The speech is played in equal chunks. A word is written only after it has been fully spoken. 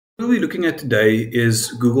What we're looking at today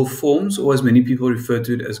is Google Forms, or as many people refer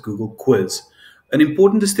to it as Google Quiz. An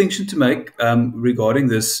important distinction to make regarding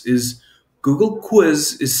this is Google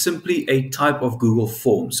Quiz is simply a type of Google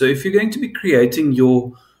Form. So if you're going to be creating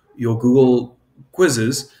your Google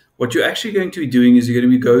quizzes, what you're actually going to be doing is you're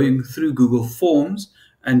going to be going through Google Forms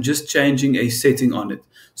and just changing a setting on it.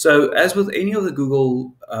 So as with any of the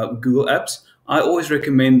Google apps, I always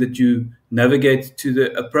recommend that you navigate to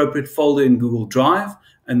the appropriate folder in Google Drive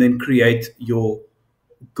and then create your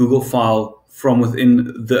Google file from within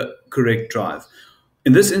the correct drive.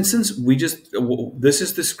 In this instance, this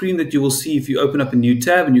is the screen that you will see if you open up a new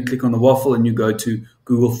tab and you click on the waffle and you go to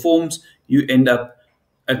Google Forms, you end up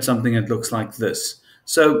at something that looks like this.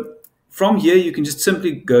 So from here, you can just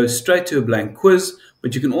simply go straight to a blank quiz,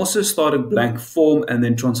 but you can also start a blank form and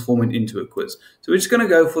then transform it into a quiz. So we're just going to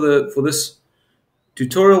go for this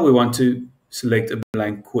tutorial, we want to select a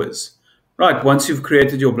blank quiz. Right, once you've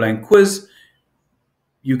created your blank quiz,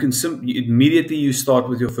 you can immediately start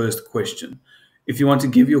with your first question. If you want to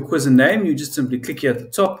give your quiz a name, you just simply click here at the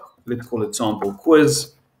top. Let's call it sample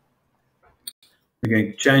quiz. We're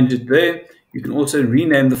going to change it there. You can also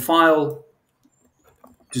rename the file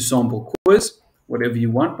to sample quiz, whatever you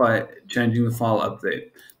want, by changing the file up there.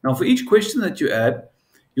 Now, for each question that you add,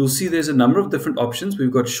 you'll see there's a number of different options. We've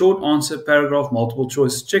got short answer, paragraph, multiple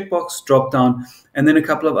choice, checkbox, drop down, and then a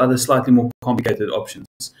couple of other slightly more complicated options.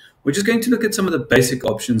 We're just going to look at some of the basic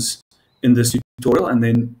options in this tutorial, and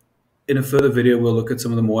then in a further video, we'll look at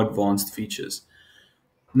some of the more advanced features.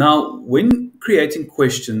 Now, when creating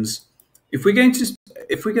questions, if we're going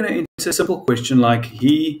to enter a simple question like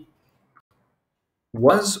he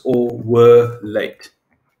was or were late,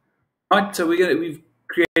 right? So we've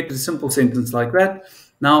created a simple sentence like that.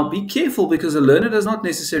 Now, be careful because the learner does not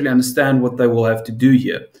necessarily understand what they will have to do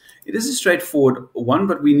here. It is a straightforward one,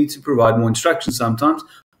 but we need to provide more instructions sometimes.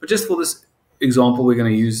 But just for this example, we're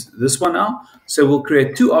going to use this one now. So we'll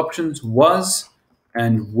create two options, was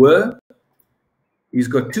and were. He's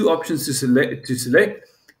got two options to select.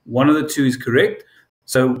 One of the two is correct.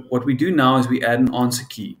 So what we do now is we add an answer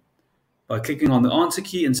key by clicking on the answer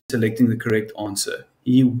key and selecting the correct answer.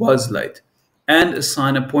 He was late. And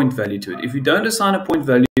assign a point value to it. If you don't assign a point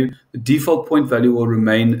value, the default point value will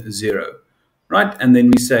remain 0, right? And then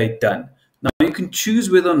we say done. Now you can choose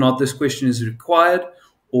whether or not this question is required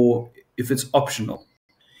or if it's optional.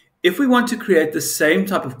 If we want to create the same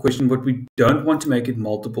type of question, but we don't want to make it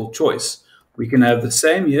multiple choice, we can have the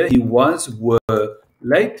same here. He was, were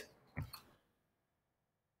late.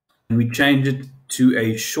 And we change it to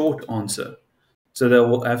a short answer. So they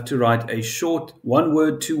will have to write a short, 1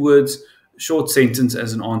 word, 2 words, short sentence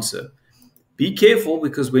as an answer. Be careful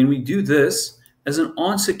because when we do this as an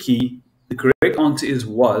answer key, the correct answer is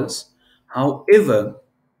was. However,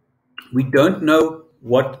 we don't know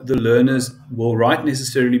what the learners will write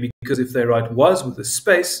necessarily, because if they write was with a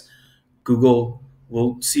space, Google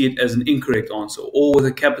will see it as an incorrect answer, or with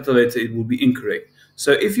a capital letter, it will be incorrect.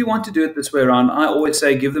 So if you want to do it this way around, I always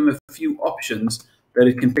say give them a few options that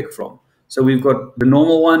it can pick from. So we've got the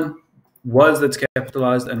normal one, was that's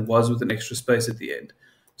capitalized, and was with an extra space at the end.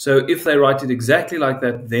 So if they write it exactly like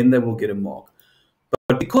that, then they will get a mark.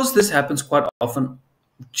 But because this happens quite often,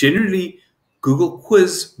 generally Google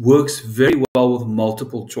Quiz works very well with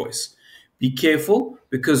multiple choice. Be careful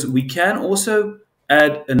because we can also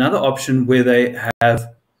add another option where they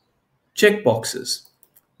have checkboxes.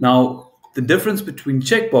 Now, the difference between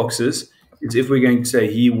checkboxes is if we're going to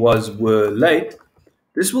say he was, were late,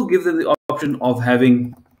 this will give them the option of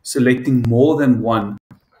selecting more than one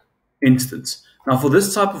instance. Now, for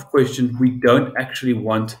this type of question, we don't actually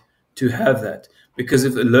want to have that, because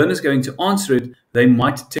if the learner is going to answer it, they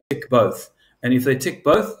might tick both. And if they tick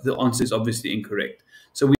both, the answer is obviously incorrect.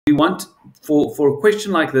 So we want, for a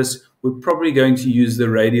question like this, we're probably going to use the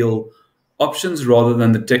radial options rather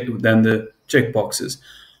than the checkboxes.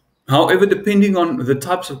 However, depending on the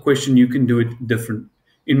types of question, you can do it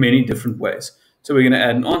in many different ways. So we're going to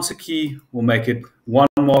add an answer key. We'll make it 1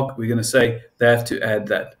 mark. We're going to say they have to add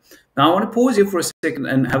that. Now I want to pause here for a second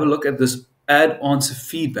and have a look at this add answer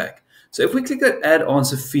feedback. So if we click that add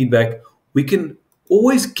answer feedback, we can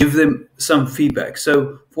always give them some feedback.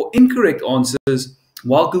 So for incorrect answers,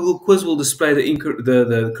 while Google Quiz will display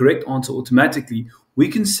the correct answer automatically, we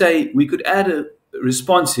could add a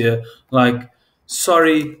response here like,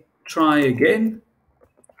 sorry, try again.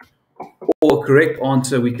 Or a correct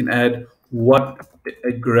answer, we can add, what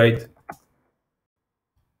a great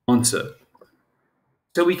answer.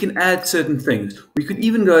 So we can add certain things. We could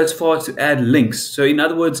even go as far as to add links. So in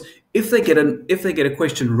other words, if they get a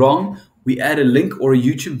question wrong, we add a link or a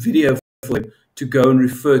YouTube video for them to go and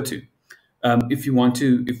refer to. If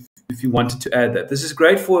if you wanted to add that. This is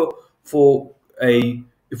great for a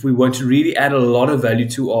if we want to really add a lot of value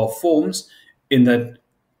to our forms, in that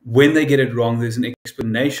when they get it wrong, there's an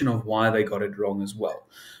explanation of why they got it wrong as well.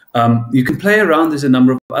 You can play around. There's a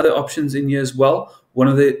number of other options in here as well. One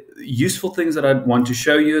of the useful things that I want to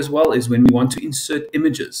show you as well is when we want to insert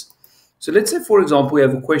images. So let's say, for example, we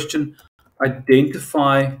have a question: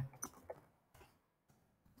 identify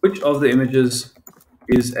which of the images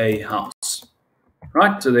is a house.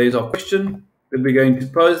 Right, so there's our question that we're going to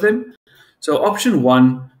pose them. So option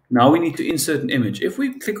one, now we need to insert an image. If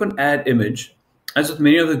we click on add image, as with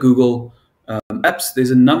many of the Google apps,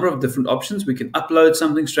 there's a number of different options. We can upload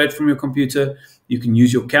something straight from your computer. You can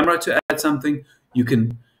use your camera to add something. You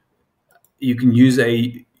can use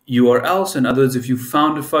a URL. So in other words, if you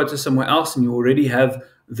found a photo somewhere else and you already have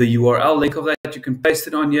the URL link of that, you can paste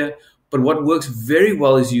it on here. But what works very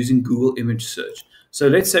well is using Google image search. So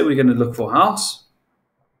let's say we're going to look for house.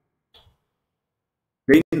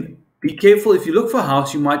 Then be careful. If you look for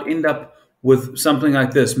house, you might end up with something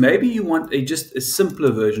like this. Maybe you want just a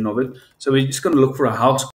simpler version of it. So we're just going to look for a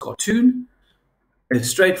house cartoon. It's a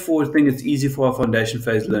straightforward thing. It's easy for our foundation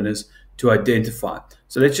phase learners to identify.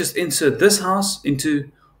 So let's just insert this house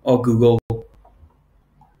into our Google,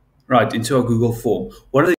 into our Google form.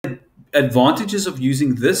 One of the advantages of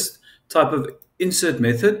using this type of insert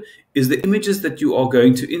method is the images that you are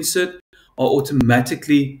going to insert are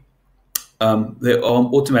automatically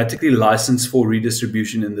licensed for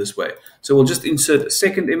redistribution in this way. So we'll just insert a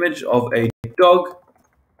second image of a dog.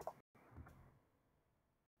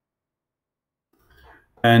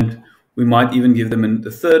 And we might even give them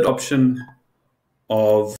the third option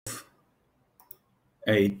of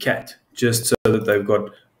a cat, just so that they've got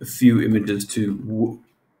a few images to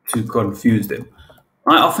confuse them.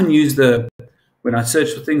 I often use when I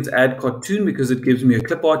search for things, add cartoon, because it gives me a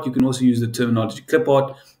clip art. You can also use the terminology clip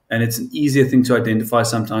art, and it's an easier thing to identify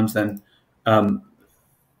sometimes than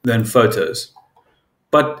photos.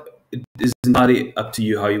 But it is entirely up to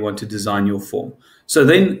you how you want to design your form. So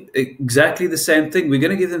then exactly the same thing. We're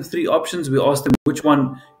going to give them three options. We ask them which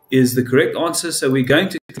one is the correct answer. So we're going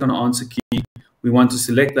to click on the answer key. We want to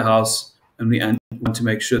select the house, and we want to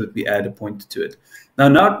make sure that we add a pointer to it.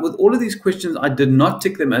 Now, with all of these questions, I did not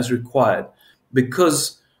tick them as required,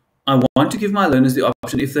 because I want to give my learners the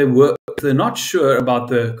option, if they're not sure about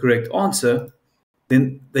the correct answer,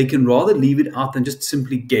 then they can rather leave it out than just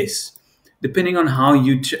simply guess, depending on how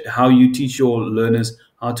you teach your learners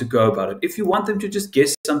how to go about it. If you want them to just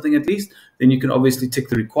guess something at least, then you can obviously tick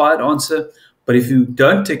the required answer. But if you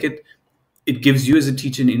don't tick it, it gives you as a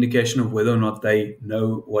teacher an indication of whether or not they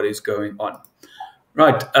know what is going on.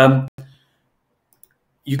 Right.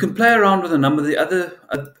 You can play around with a number of the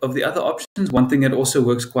other options. One thing that also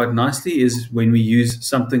works quite nicely is when we use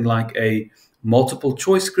something like a multiple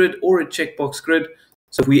choice grid or a checkbox grid.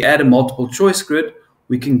 So if we add a multiple choice grid,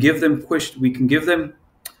 we can give them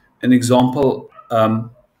an example.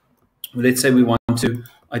 Let's say we want to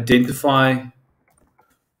identify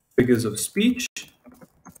figures of speech.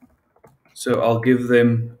 So I'll give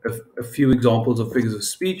them a few examples of figures of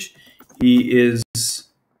speech. He is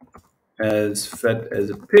as fat as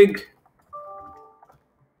a pig.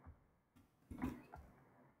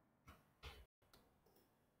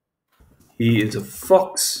 He is a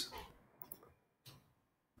fox.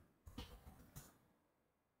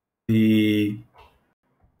 The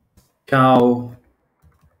cow,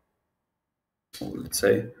 or let's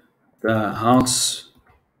say the house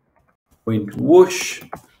went whoosh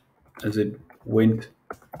as it went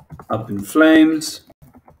up in flames.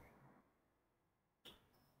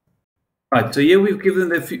 Right, so here we've given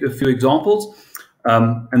them a few examples,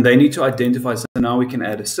 and they need to identify. So now we can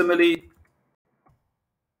add a simile,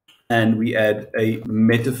 and we add a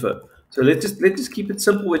metaphor. So let's just keep it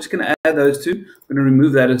simple. We're just going to add those two. We're going to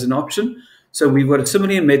remove that as an option. So we've got a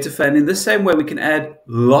simile and metaphor, and in the same way we can add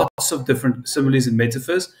lots of different similes and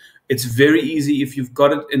metaphors. It's very easy if you've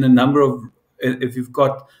got it in if you've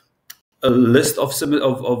got a list of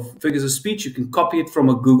figures of speech, you can copy it from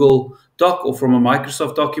a Google Doc or from a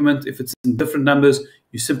Microsoft document. If it's in different numbers,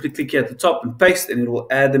 you simply click here at the top and paste, and it will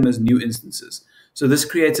add them as new instances. So this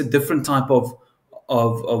creates a different type of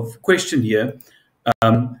question here.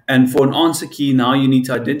 And for an answer key, now you need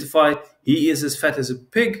to identify he is as fat as a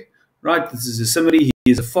pig, right? This is a simile. He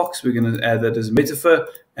is a fox. We're going to add that as a metaphor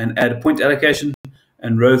and add a point allocation.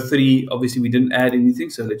 And row 3, obviously we didn't add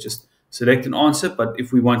anything, so let's just select an answer. But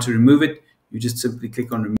if we want to remove it, you just simply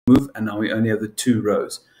click on remove, and now we only have the 2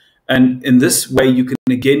 rows. And in this way, you can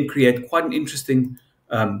again create quite an interesting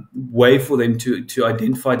way for them to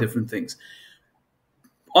identify different things.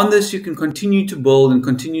 On this, you can continue to build and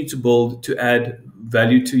continue to build to add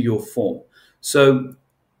value to your form. So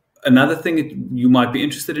another thing that you might be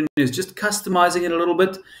interested in is just customizing it a little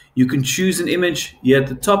bit. You can choose an image here at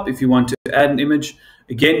the top if you want to add an image.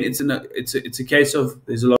 Again, it's a case of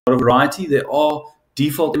there's a lot of variety. There are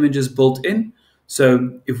default images built in.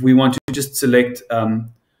 So if we want to just select,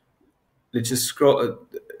 let's just scroll,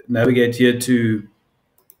 navigate here to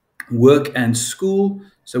work and school.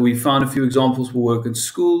 So we found a few examples for work and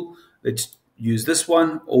school. Let's use this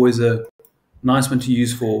one. Always a nice one to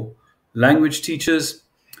use for language teachers.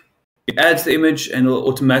 It adds the image and it'll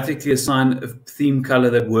automatically assign a theme color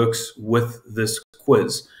that works with this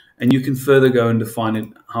quiz. And you can further go and define it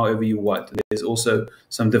however you want. There's also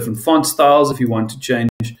some different font styles if you want to change,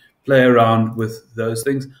 play around with those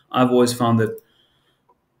things. I've always found that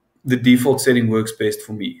the default setting works best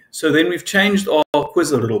for me. So then we've changed our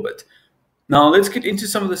quiz a little bit. Now let's get into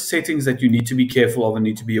some of the settings that you need to be careful of and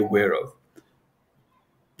need to be aware of.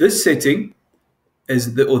 This setting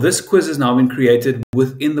this quiz has now been created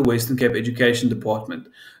within the Western Cape Education Department.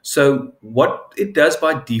 So what it does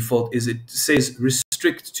by default is it says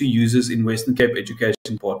restrict to users in Western Cape Education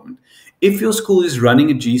Department. If your school is running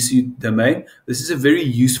a G Suite domain, this is a very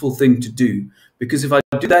useful thing to do, because if I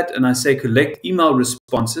do that and I say collect email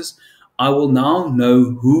responses, I will now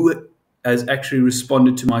know who has actually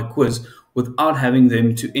responded to my quiz without having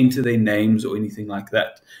them to enter their names or anything like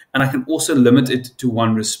that. And I can also limit it to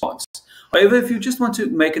one response. However, if you just want to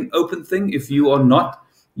make an open thing, if you are not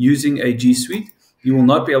using a G Suite, you will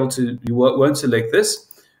not be able to, you won't select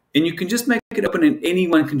this. And you can just make it open and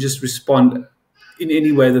anyone can just respond in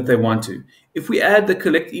any way that they want to. If we add the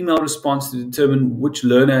collect email response to determine which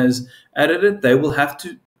learner has added it, they will have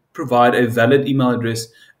to provide a valid email address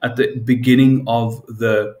at the beginning of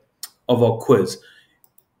our quiz.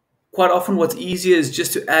 Quite often what's easier is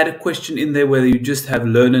just to add a question in there where you just have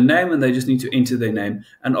learner name and they just need to enter their name.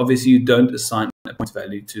 And obviously you don't assign a point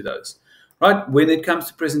value to those. Right? When it comes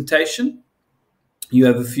to presentation, you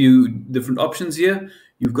have a few different options here.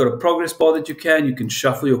 You've got a progress bar that you can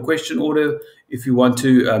shuffle your question order if you want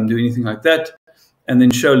to do anything like that, and then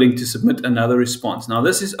show link to submit another response. Now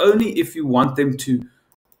this is only if you want them to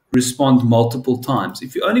respond multiple times.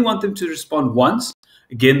 If you only want them to respond once,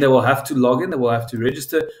 again, they will have to log in, they will have to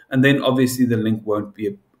register, and then obviously the link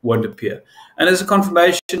won't appear. And as a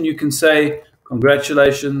confirmation, you can say,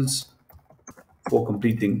 congratulations for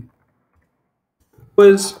completing the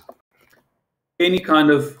quiz. Any kind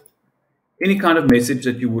of message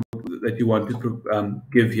that you want to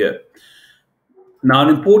give here. Now, an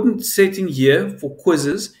important setting here for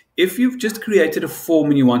quizzes, if you've just created a form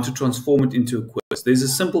and you want to transform it into a quiz, there's a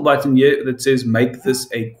simple button here that says make this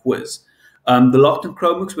a quiz. The locked in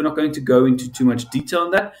Chromebooks, we're not going to go into too much detail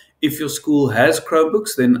on that. If your school has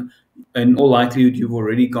Chromebooks, then in all likelihood, you've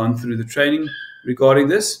already gone through the training regarding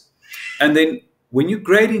this. And then when you're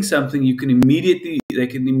grading something, they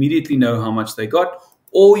can immediately know how much they got,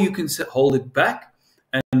 or you can hold it back.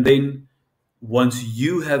 And then once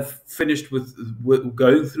you have finished with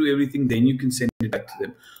going through everything, then you can send it back to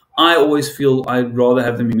them. I always feel I'd rather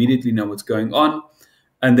have them immediately know what's going on.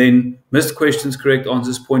 And then missed questions, correct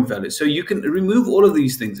answers, point values. So you can remove all of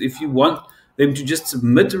these things if you want them to just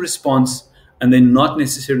submit a response and then not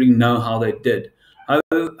necessarily know how they did.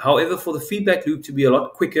 However, for the feedback loop to be a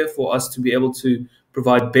lot quicker, for us to be able to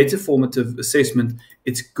provide better formative assessment,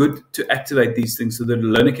 it's good to activate these things so that the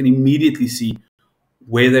learner can immediately see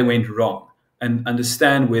where they went wrong and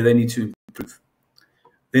understand where they need to improve.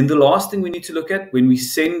 Then the last thing we need to look at when we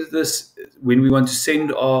want to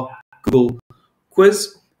send our Google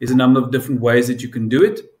quiz, is a number of different ways that you can do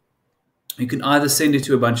it. You can either send it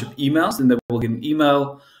to a bunch of emails, and they will get an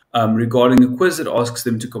email regarding a quiz that asks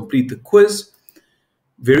them to complete the quiz.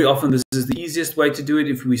 Very often this is the easiest way to do it.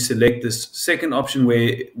 If we select this second option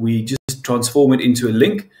where we just transform it into a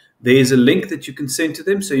link, there's a link that you can send to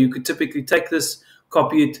them. So you could typically take this,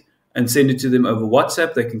 copy it, and send it to them over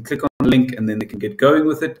WhatsApp. They can click on the link and then they can get going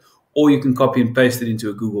with it. Or you can copy and paste it into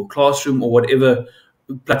a Google Classroom or whatever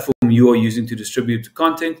platform you are using to distribute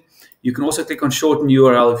content. You can also click on shorten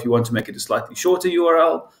URL if you want to make it a slightly shorter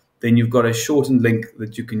URL. Then you've got a shortened link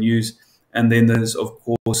that you can use. And then there's, of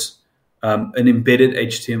course, an embedded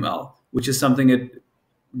HTML, which is something that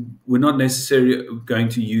we're not necessarily going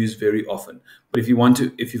to use very often. But if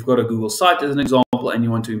you've got a Google site as an example and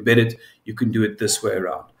you want to embed it, you can do it this way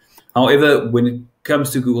around. However, when it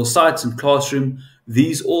comes to Google Sites and Classroom,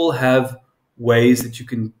 these all have ways that you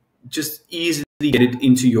can just easily get it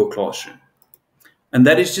into your classroom. And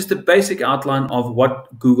that is just a basic outline of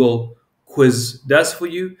what Google Quiz does for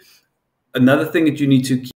you. Another thing that you need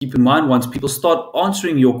to keep in mind once people start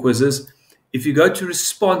answering your quizzes If you go to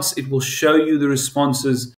response, it will show you the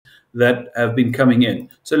responses that have been coming in.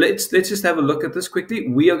 So let's just have a look at this quickly.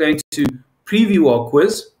 We are going to preview our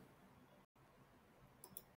quiz.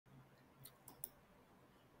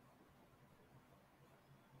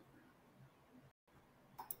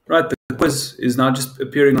 Right, the quiz is now just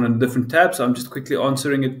appearing on a different tab, so I'm just quickly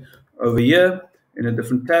answering it over here in a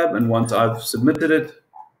different tab, and once I've submitted it,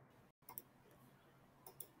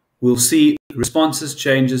 we'll see responses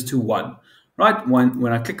changes to 1. Right,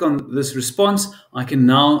 when I click on this response, I can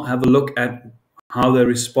now have a look at how they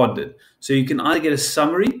responded. So you can either get a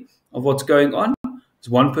summary of what's going on,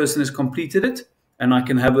 so one person has completed it, and I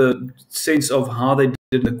can have a sense of how they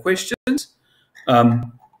did the questions.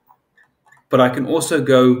 But I can also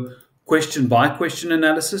go question by question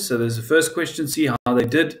analysis. So there's the first question, see how they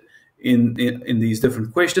did in these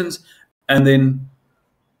different questions. And then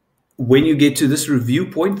when you get to this review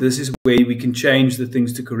point, this is where we can change the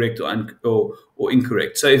things to correct or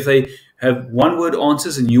incorrect. So if they have one-word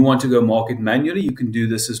answers and you want to go mark it manually, you can do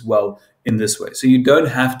this as well in this way. So you don't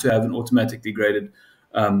have to have an automatically graded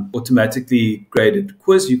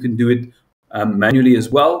quiz. You can do it manually as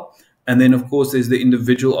well. And then, of course, there's the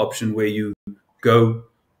individual option where you go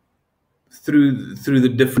through the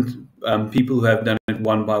different people who have done it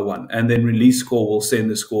one by one. And then release score will send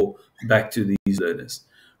the score back to these learners.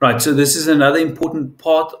 Right, so this is another important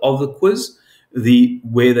part of the quiz,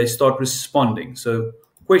 where they start responding. So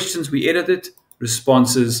questions, we edit it.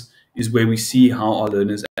 Responses is where we see how our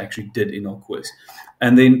learners actually did in our quiz.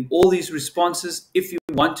 And then all these responses, if you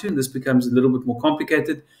want to, and this becomes a little bit more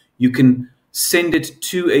complicated, you can send it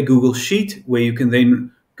to a Google Sheet where you can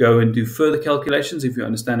then go and do further calculations if you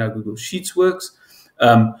understand how Google Sheets works.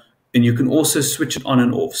 And you can also switch it on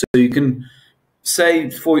and off. So you can say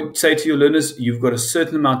to your learners, you've got a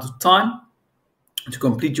certain amount of time to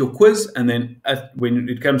complete your quiz, and then when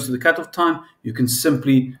it comes to the cutoff time, you can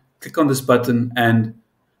simply click on this button and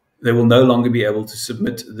they will no longer be able to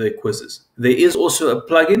submit the quizzes. There is also a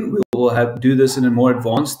plugin. We will do this in a more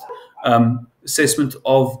advanced assessment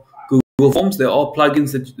of Google Forms. There are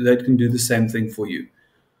plugins that can do the same thing for you.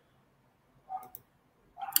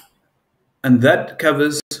 And that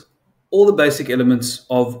covers all the basic elements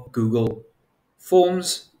of Google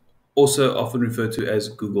Forms, also often referred to as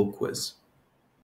Google Quiz.